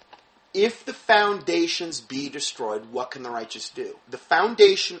 If the foundations be destroyed, what can the righteous do? The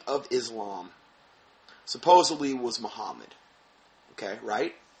foundation of Islam supposedly was Muhammad. Okay,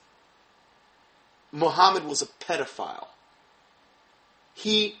 right? Muhammad was a pedophile.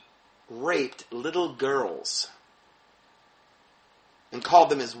 He raped little girls and called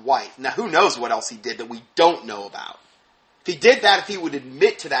them his wife. Now, who knows what else he did that we don't know about? If he did that, if he would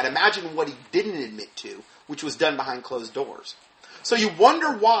admit to that, imagine what he didn't admit to, which was done behind closed doors. So you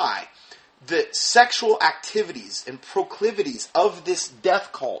wonder why the sexual activities and proclivities of this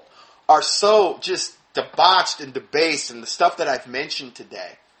death cult are so just debauched and debased and the stuff that I've mentioned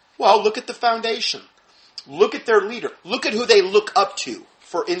today. Well, look at the foundation. Look at their leader. Look at who they look up to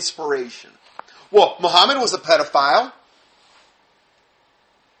for inspiration. Well, Muhammad was a pedophile.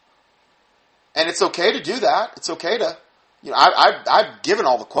 And it's okay to do that. It's okay to, I've given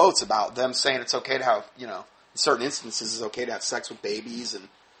all the quotes about them saying it's okay to have, in certain instances it's okay to have sex with babies and,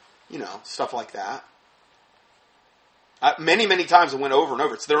 stuff like that. Many, many times I went over and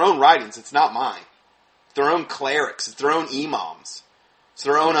over. It's their own writings. It's not mine. It's their own clerics. It's their own imams. It's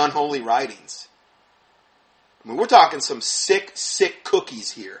their own unholy writings. I mean, we're talking some sick, sick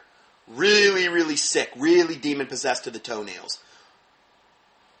cookies here. Really, really sick. Really demon-possessed to the toenails.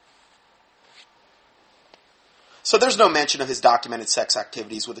 So there's no mention of his documented sex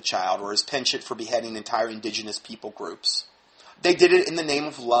activities with a child or his penchant for beheading entire indigenous people groups. They did it in the name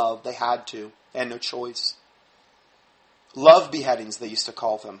of love. They had to. They had no choice. Love beheadings, they used to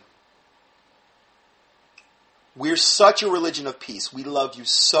call them. We're such a religion of peace. We love you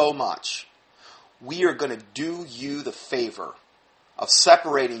so much. We are going to do you the favor of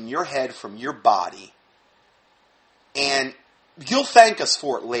separating your head from your body. And you'll thank us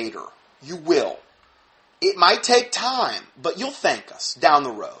for it later. You will. It might take time, but you'll thank us down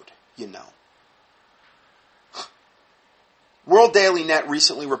the road, World Daily Net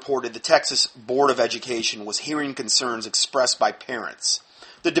recently reported the Texas Board of Education was hearing concerns expressed by parents.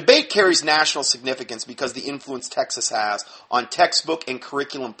 The debate carries national significance because the influence Texas has on textbook and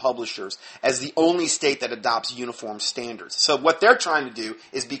curriculum publishers as the only state that adopts uniform standards. So what they're trying to do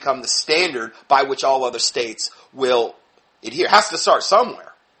is become the standard by which all other states will adhere. It has to start somewhere.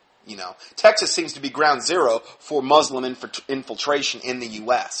 Texas seems to be ground zero for Muslim infiltration in the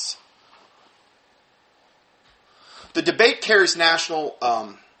U.S. The debate carries national...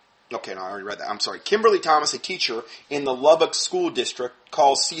 I already read that. I'm sorry. Kimberly Thomas, a teacher in the Lubbock School District,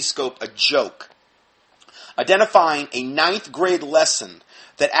 calls C-Scope a joke, identifying a 9th grade lesson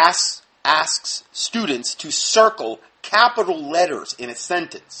that asks students to circle capital letters in a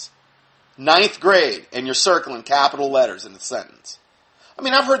sentence. 9th grade, and you're circling capital letters in a sentence. I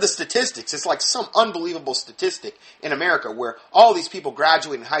mean, I've heard the statistics. It's like some unbelievable statistic in America where all these people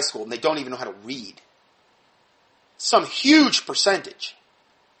graduate in high school and they don't even know how to read. Some huge percentage.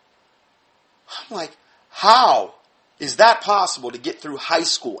 I'm like, how is that possible to get through high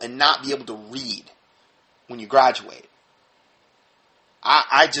school and not be able to read when you graduate?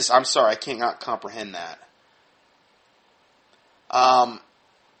 I'm sorry, I cannot comprehend that.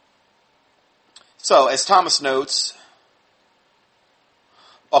 So, as Thomas notes,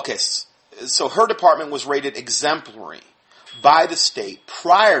 so her department was rated exemplary by the state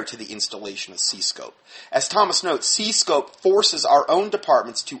prior to the installation of C-Scope. As Thomas notes, C-Scope forces our own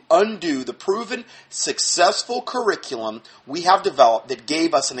departments to undo the proven successful curriculum we have developed that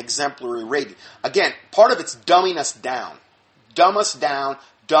gave us an exemplary rating. Again, part of it's dumbing us down. Dumb us down,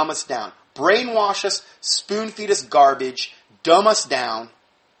 dumb us down. Brainwash us, spoon feed us garbage, dumb us down,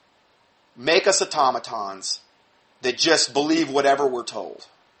 make us automatons that just believe whatever we're told.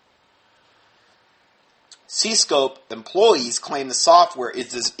 C-Scope employees claim the software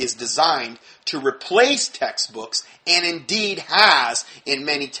is designed to replace textbooks, and indeed has in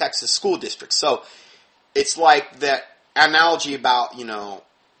many Texas school districts. So it's like that analogy about,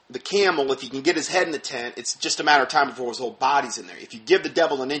 the camel, if he can get his head in the tent, it's just a matter of time before his whole body's in there. If you give the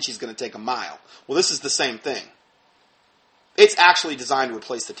devil an inch, he's going to take a mile. Well, this is the same thing. It's actually designed to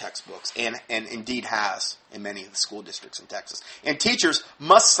replace the textbooks, and indeed has in many of the school districts in Texas. And teachers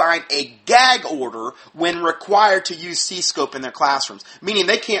must sign a gag order when required to use C-scope in their classrooms, meaning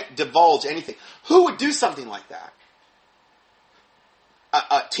they can't divulge anything. Who would do something like that?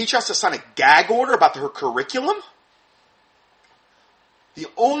 A teacher has to sign a gag order about her curriculum? The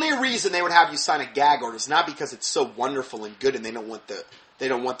only reason they would have you sign a gag order is not because it's so wonderful and good and they don't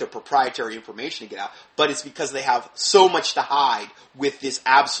want their proprietary information to get out, but it's because they have so much to hide with this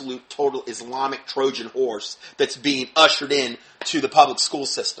absolute total Islamic Trojan horse that's being ushered in to the public school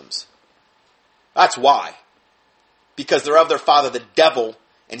systems. That's why. Because they're of their father the devil,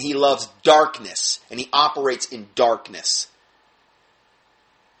 and he loves darkness, and he operates in darkness.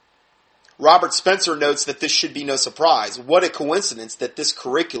 Robert Spencer notes that this should be no surprise. What a coincidence that this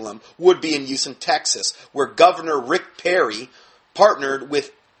curriculum would be in use in Texas, where Governor Rick Perry partnered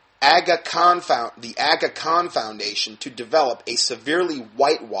with the Aga Khan Foundation to develop a severely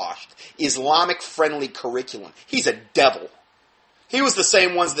whitewashed, Islamic-friendly curriculum. He's a devil. He was the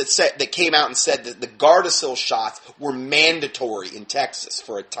same ones that came out and said that the Gardasil shots were mandatory in Texas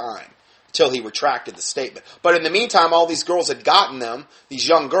for a time, until he retracted the statement. But in the meantime, all these girls had gotten them, these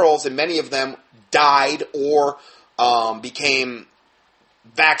young girls, and many of them died or became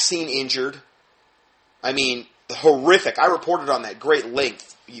vaccine injured. I mean, horrific. I reported on that great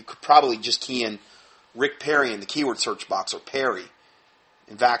length. You could probably just key in Rick Perry in the keyword search box, or Perry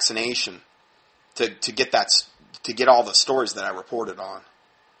in vaccination, to get all the stories that I reported on.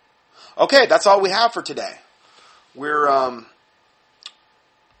 Okay, that's all we have for today.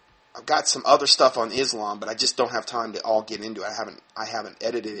 I've got some other stuff on Islam, but I just don't have time to all get into it. I haven't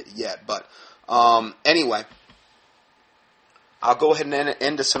edited it yet. But anyway, I'll go ahead and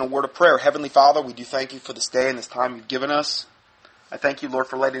end this in a word of prayer. Heavenly Father, we do thank you for this day and this time you've given us. I thank you, Lord,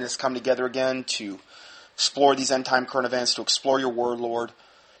 for letting us come together again to explore these end-time current events, to explore your word, Lord.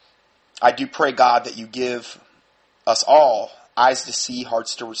 I do pray, God, that you give us all eyes to see,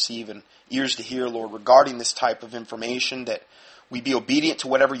 hearts to receive, and ears to hear, Lord, regarding this type of information, that we be obedient to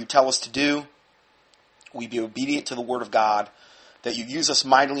whatever you tell us to do. We be obedient to the Word of God. That you use us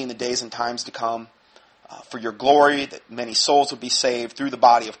mightily in the days and times to come for your glory. That many souls would be saved through the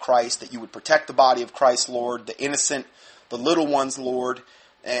body of Christ. That you would protect the body of Christ, Lord. The innocent, the little ones, Lord.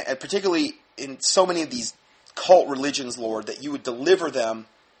 And particularly in so many of these cult religions, Lord. That you would deliver them.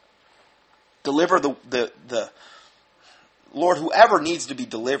 Deliver the Lord, whoever needs to be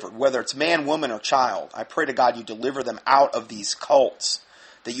delivered, whether it's man, woman, or child, I pray to God you deliver them out of these cults,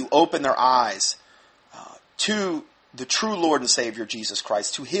 that you open their eyes to the true Lord and Savior, Jesus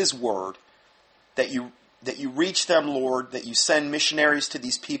Christ, to His Word, that you reach them, Lord, that you send missionaries to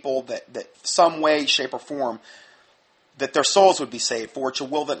these people, that some way, shape, or form, that their souls would be saved, for it's your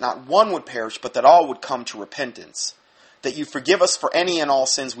will that not one would perish, but that all would come to repentance. That you forgive us for any and all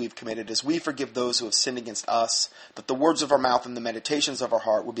sins we've committed, as we forgive those who have sinned against us, that the words of our mouth and the meditations of our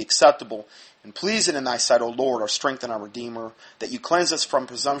heart will be acceptable and pleasing in thy sight, O Lord, our strength and our Redeemer, that you cleanse us from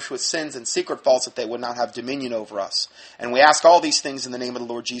presumptuous sins and secret faults, that they would not have dominion over us. And we ask all these things in the name of the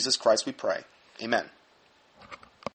Lord Jesus Christ, we pray. Amen.